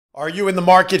Are you in the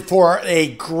market for a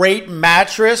great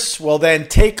mattress? Well, then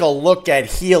take a look at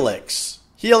Helix.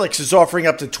 Helix is offering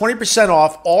up to 20%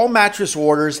 off all mattress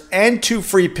orders and 2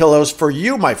 free pillows for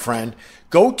you, my friend.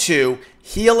 Go to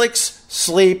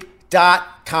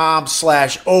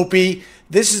helixsleep.com/Opie.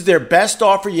 This is their best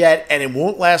offer yet, and it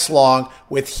won't last long.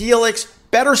 With Helix,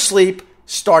 better sleep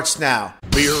starts now.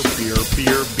 Beer.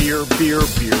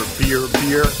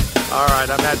 All right,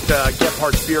 I'm at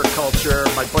Gephardt's Beer Culture.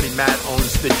 My buddy Matt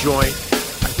owns the joint.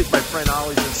 I think my friend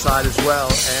Ollie's inside as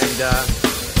well. And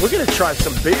we're going to try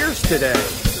some beers today.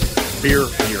 Beer.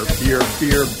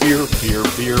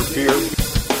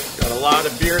 Got a lot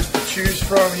of beers to choose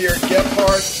from here at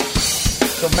Gephardt's.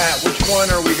 So, Matt, which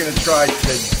one are we going to try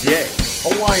today?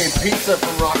 Hawaiian pizza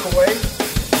from Rockaway.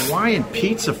 Hawaiian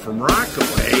pizza from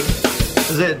Rockaway?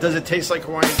 Does it taste like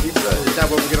Hawaiian pizza? Is that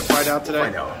what we're going to find out today?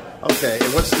 Find out. Okay,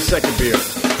 and what's the second beer?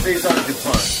 Saison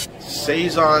DuPont.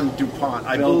 Saison DuPont.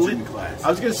 Belgian class.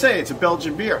 I was going to say it's a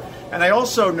Belgian beer, and I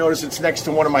also noticed it's next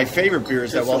to one of my favorite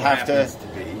beers that we'll have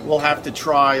to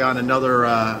try on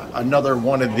another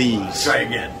one of these. Try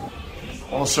again.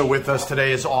 Also with us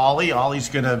today is Ollie. Ollie's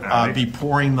going to be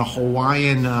pouring the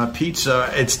Hawaiian pizza.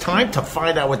 It's time to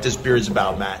find out what this beer is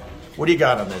about, Matt. What do you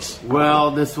got on this? Well,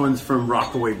 this one's from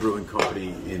Rockaway Brewing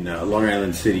Company in Long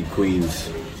Island City, Queens.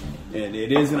 And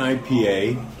it is an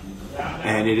IPA,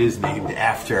 and it is named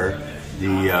after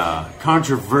the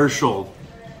controversial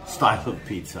style of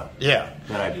pizza. Yeah.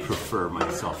 That I prefer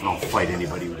myself, and I'll fight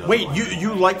anybody who doesn't. Wait,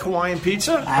 you like Hawaiian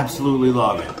pizza? Absolutely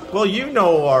love it. Well, you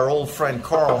know our old friend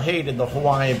Carl hated the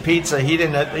Hawaiian pizza. He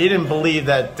didn't believe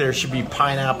that there should be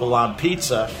pineapple on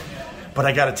pizza. But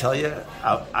I got to tell you,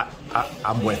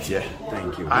 I'm with you.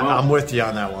 Thank you. I'm with you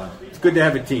on that one. It's good to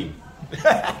have a team.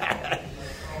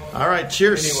 All right,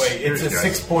 cheers. Anyway, it's a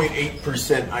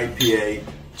 6.8% IPA.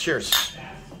 Cheers.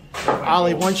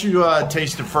 Ollie, why don't you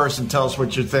taste it first and tell us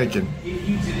what you're thinking?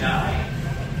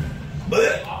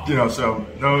 So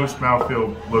nose,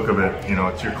 mouthfeel, look of it.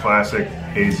 It's your classic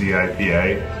hazy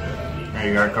IPA that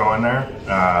you got going there.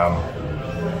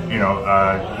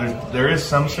 There is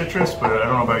some citrus, but I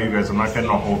don't know about you guys. I'm not getting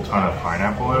a whole ton of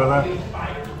pineapple out of that.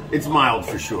 It's mild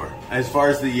for sure. As far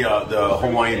as the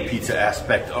Hawaiian pizza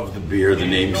aspect of the beer, the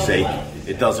namesake,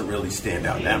 it doesn't really stand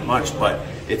out that much, but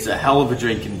it's a hell of a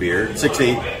drinking beer.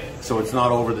 6.8, so it's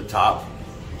not over the top.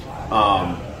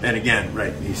 And again,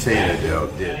 right, he's saying it,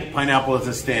 the pineapple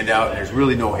doesn't stand out, and there's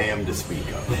really no ham to speak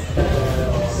of.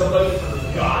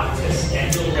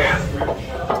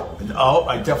 Oh,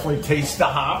 I definitely taste the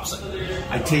hops.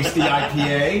 I taste the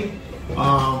IPA.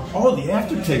 The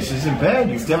aftertaste isn't bad.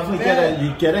 You definitely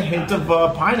get a hint of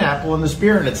pineapple in this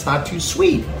beer, and it's not too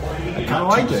sweet. I kind of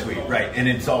like it. Sweet, right? And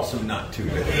it's also not too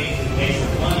bitter.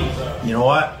 You know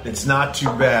what? It's not too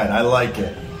bad. I like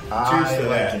it. Cheers to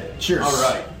that. Cheers. All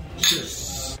right.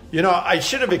 Cheers. I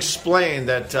should have explained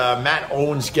that Matt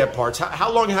owns Gephardt's. How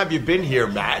long have you been here,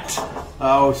 Matt?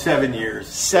 7 years.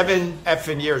 7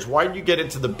 effing years. Why did you get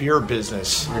into the beer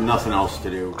business? I had nothing else to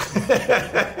do.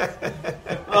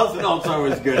 Nothing else I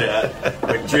was good at.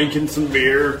 Like drinking some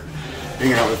beer,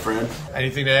 hanging out with friends.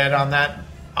 Anything to add on that,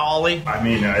 Ollie? I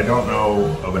mean, I don't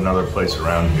know of another place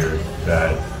around here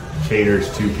that caters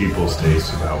to people's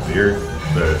tastes about beer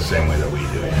the same way that we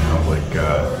do.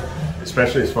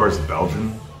 Especially as far as the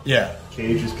Belgian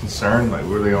cage is concerned,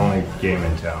 we're the only game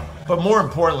in town. But more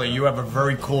importantly, you have a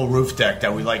very cool roof deck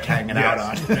that we like hanging out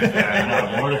on.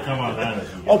 More to come on that.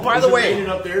 Oh, by the way, raining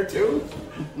up there too.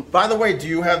 By the way, do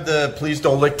you have the Please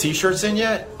Don't Lick T-shirts in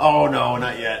yet? Oh no,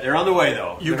 not yet. They're on the way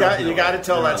though. You got to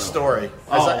tell that story.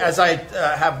 As I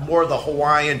have more of the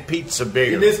Hawaiian pizza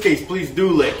beer. In this case, please do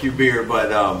lick your beer.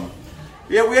 But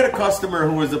we had a customer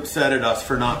who was upset at us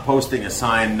for not posting a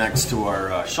sign next to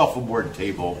our shuffleboard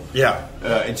table. Yeah,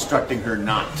 instructing her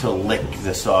not to lick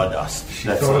the sawdust. She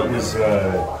thought it was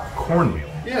cornmeal.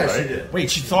 Yeah, right? she did. Wait,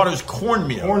 she thought it was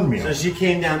cornmeal. Cornmeal. So she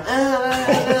came down.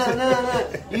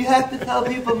 You have to tell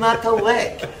people not to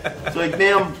lick. It's like,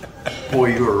 ma'am,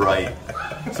 boy, you were right.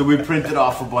 So we printed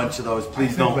off a bunch of those.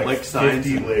 Please don't lick signs.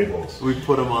 50 labels. We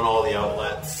put them on all the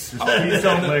outlets. Please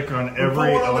don't lick on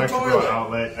every electrical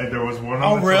outlet. There was one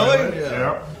on the really? toilet.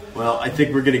 Yeah. Well, I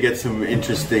think we're going to get some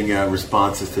interesting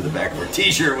responses to the back of our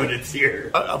T-shirt when it's here.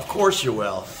 Of course you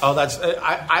will. Oh, that's.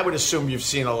 I would assume you've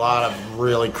seen a lot of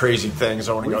really crazy things.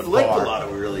 We've licked a lot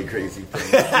of really crazy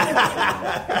things.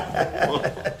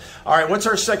 All right, what's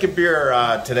our second beer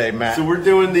today, Matt? So we're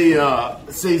doing the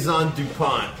Saison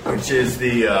DuPont, which is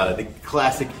the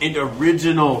classic and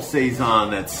original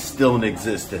Saison that's still in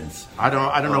existence. I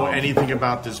don't know anything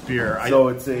about this beer. So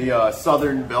it's a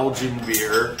southern Belgian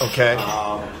beer. Okay.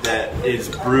 that is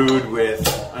brewed with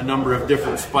a number of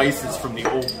different spices from the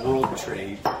old world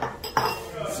trade.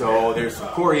 So there's some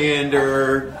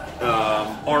coriander,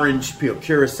 orange peel,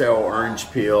 curacao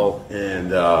orange peel,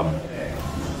 and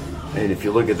if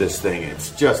you look at this thing,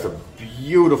 it's just a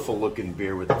beautiful looking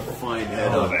beer with a fine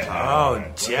head on top. Oh,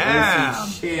 damn!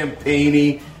 It's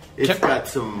champagne-y. It's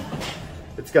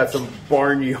got some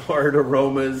barnyard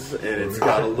aromas, and it's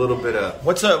got a little bit of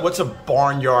what's a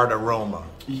barnyard aroma?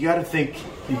 You got to think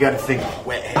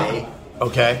wet hay.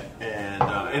 Okay.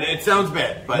 And it sounds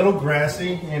bad, but a little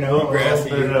grassy, you know, a little grassy,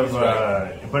 bit of,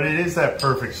 but it is that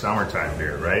perfect summertime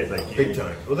beer, right? Like big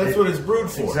time. Well, that's what it's brewed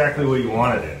for. Exactly what you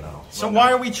want it in, though. So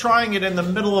why are we trying it in the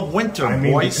middle of winter,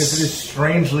 boys? Because it is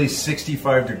strangely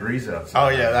 65 degrees outside. Oh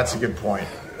yeah, that's a good point.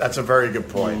 That's a very good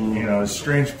point. You know, a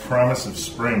strange promise of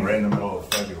spring right in the middle of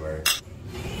February.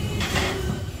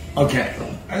 Okay,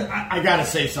 I gotta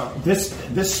say something. This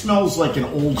smells like an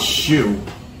old shoe.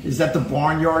 Is that the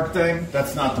barnyard thing?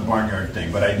 That's not the barnyard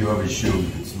thing, but I do have a shoe you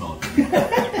can smell it.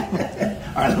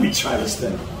 All right, let me try this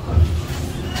thing.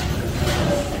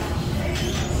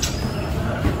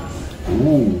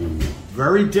 Ooh,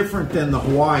 very different than the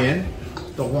Hawaiian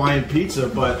pizza,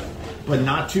 but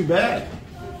not too bad.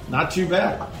 Not too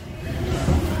bad.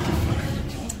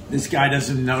 This guy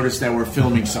doesn't notice that we're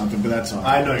filming something, but that's all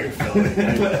right. I know you're filming.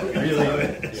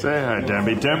 Really? Say hi,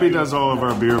 Debbie. Debbie does all of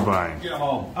our beer buying. Get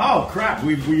home. Oh, crap.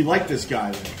 We like this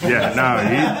guy. Yeah, no,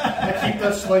 I keep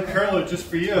that slight curler just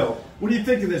for you. What do you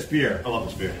think of this beer? I love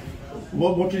this beer.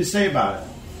 What can you say about it?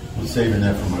 I'm saving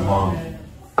that for my mom.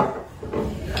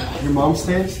 Your mom's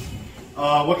taste?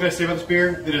 What can I say about this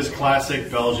beer? It is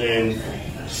classic Belgian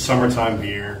summertime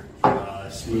beer.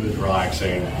 Smooth,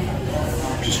 relaxing.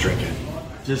 Just drink it.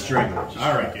 Just drink it.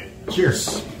 All right, kid.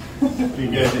 Cheers. Be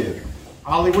good.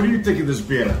 Ollie, what do you think of this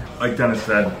beer? like Dennis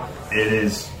said, it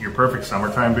is your perfect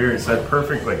summertime beer. It's that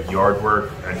perfect like yard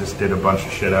work. I just did a bunch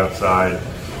of shit outside,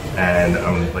 and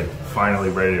I'm like finally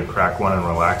ready to crack one and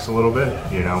relax a little bit.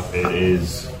 You know,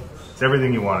 it's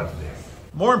everything you want it to be.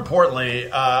 More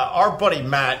importantly, our buddy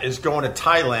Matt is going to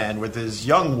Thailand with his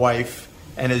young wife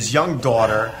and his young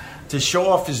daughter to show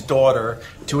off his daughter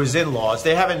to his in-laws.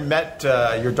 They haven't met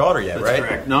your daughter yet, That's right?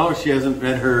 correct. No, she hasn't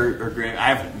met her grand.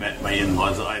 I haven't met my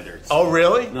in-laws either. So. Oh,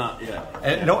 really? Not yet.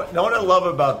 And no, what I love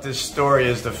about this story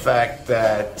is the fact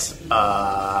that,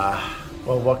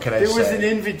 well, what can I say? There was an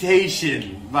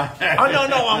invitation. No,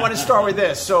 I want to start with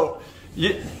this. So,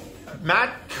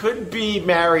 Matt could be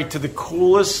married to the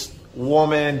coolest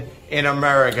woman in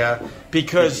America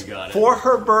because for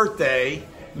her birthday,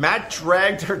 Matt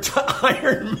dragged her to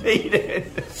Iron Maiden.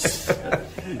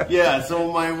 Yeah,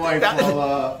 so my wife...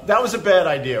 that was a bad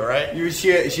idea, right? She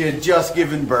had just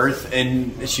given birth,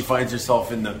 and she finds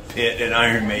herself in the pit at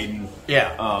Iron Maiden.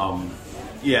 Yeah.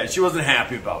 Yeah, she wasn't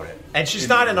happy about it. And she's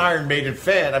not an Iron Maiden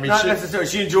fan. I mean, not necessarily.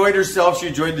 She enjoyed herself. She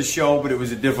enjoyed the show, but it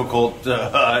was a difficult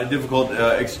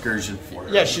excursion for her.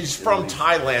 Yeah, she's from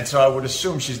Thailand, so I would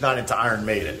assume she's not into Iron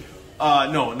Maiden.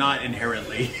 No, not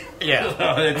inherently. Yeah.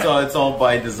 It's all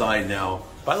by design now.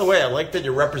 By the way, I like that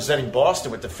you're representing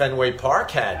Boston with the Fenway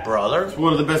Park hat, brother. It's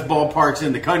one of the best ballparks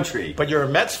in the country. But you're a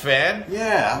Mets fan.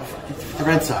 Yeah, the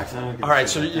Red Sox. All right,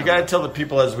 so you got to tell the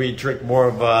people as we drink more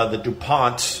of the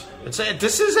DuPont and say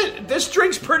this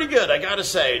drink's pretty good. I got to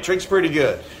say, it drinks pretty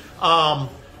good.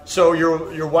 So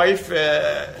your wife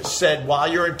said while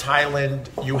you're in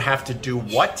Thailand, you have to do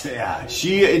what? Yeah,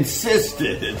 she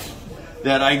insisted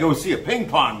that I go see a ping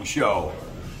pong show.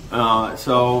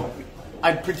 So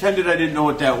I pretended I didn't know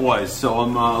what that was. So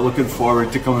I'm looking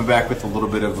forward to coming back with a little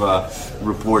bit of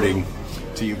reporting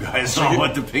to you guys on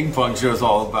what the ping pong show is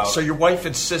all about. So your wife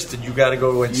insisted you got to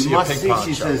go and see a ping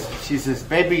pong show. She says,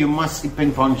 baby, you must see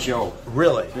ping pong show.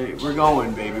 Really? Hey, we're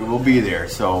going, baby. We'll be there.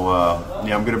 So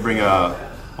yeah, I'm going to bring a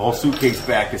whole suitcase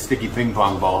back of sticky ping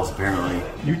pong balls, apparently.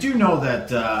 You do know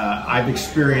that I've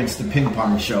experienced the ping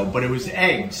pong show, but it was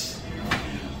eggs.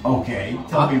 Okay,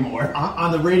 tell me more.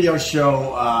 On the radio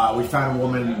show, we found a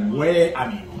woman way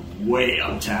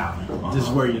uptown. This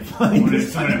is where you find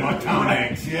this uptown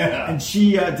eggs, yeah. And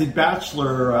she did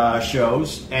bachelor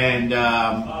shows, and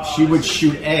she would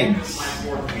shoot eggs.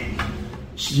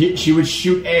 She would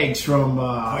shoot eggs from...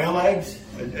 Quail eggs?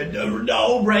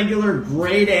 No, regular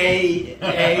grade A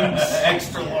eggs.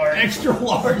 Extra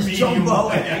large jumbo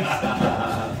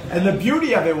eggs. And the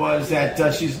beauty of it was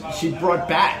that she brought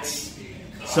bats.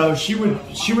 So she would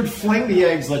fling the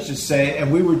eggs, let's just say,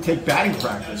 and we would take batting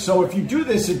practice. So if you do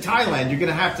this in Thailand, you're going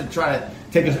to have to try to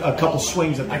take a couple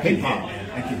swings at the ping pong.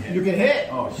 I can hit. You can hit?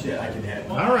 Oh, shit, I can hit.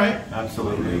 All right.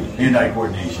 Absolutely. Hand-eye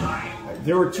coordination.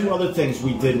 There were two other things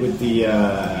we did with the...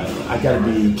 I got to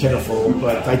be careful,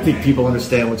 but I think people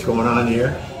understand what's going on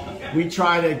here. We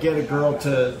try to get a girl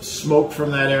to smoke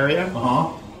from that area.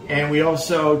 Uh-huh. And we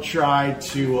also try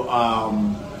to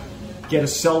get a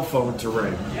cell phone to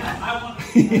ring.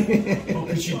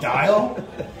 Could you dial?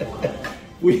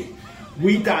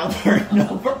 We dialed her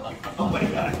number. Oh my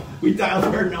God. We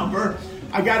dialed her number.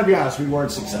 I got to be honest, we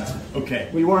weren't successful. Okay.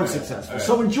 We weren't successful. Right.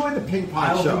 So enjoy the ping pong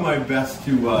I'll show. do my best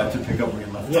to pick up where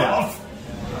you left off.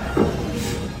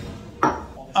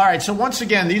 All right, so once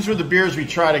again, these were the beers we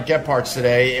tried at Get Parts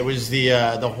today. It was the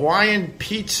Hawaiian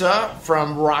Pizza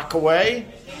from Rockaway.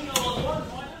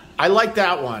 I like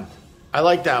that one.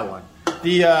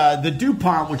 The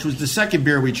DuPont, which was the second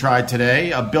beer we tried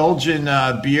today, a Belgian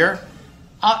beer.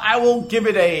 I will give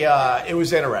it it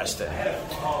was interesting.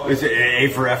 Is it A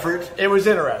for effort? It was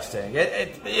interesting.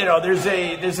 There's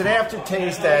an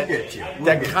aftertaste that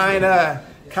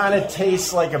kind of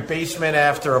tastes like a basement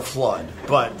after a flood.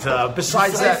 But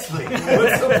besides that,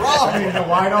 what's the problem?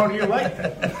 Why don't you like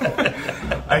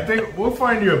that? I think we'll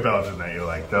find you a Belgian that you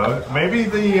like, though. Maybe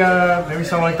maybe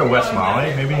something like the West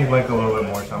Molly. Maybe you'd like a little bit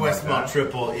more something West like Mall that.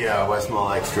 Triple, yeah, West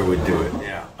Mall Extra would do it,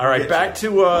 yeah. All right, back to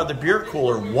the beer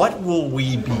cooler. What will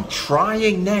we be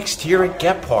trying next here at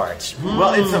Get Parts?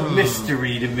 Well, it's a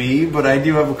mystery to me, but I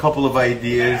do have a couple of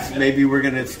ideas. Maybe we're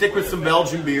going to stick with some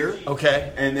Belgian beer.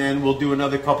 Okay. And then we'll do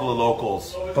another couple of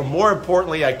locals. But more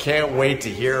importantly, I can't wait to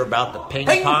hear about the Ping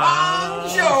Pong Pong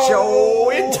Show!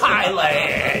 Show in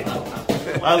Thailand.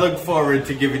 I look forward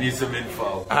to giving you some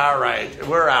info. All right,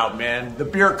 we're out, man. The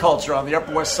beer culture on the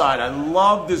Upper West Side. I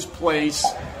love this place.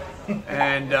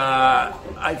 And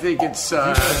I think it's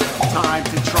time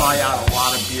to try out a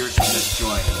lot of beers from this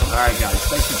joint. All right, guys.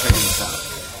 Thanks for checking this out.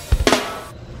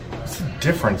 What's the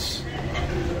difference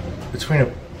between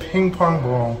a ping pong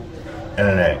ball and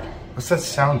an egg? What's that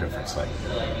sound difference like?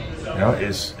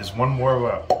 Is one more of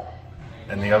a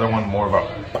and the other one more of a?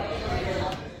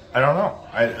 I don't know.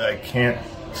 I can't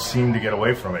seem to get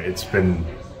away from it. It's been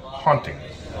haunting me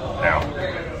now.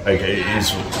 Like,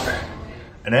 is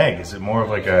an egg? Is it more of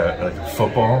like a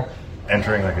football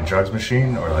entering like a jugs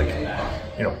machine, or like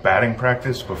batting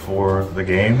practice before the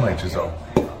game, like just a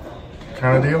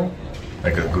kind of deal,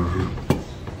 like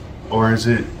or is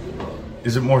it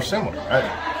more similar?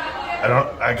 I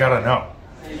don't. I gotta know.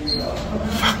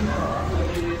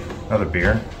 Another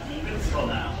beer.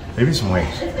 Maybe some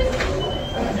wings.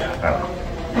 I don't know.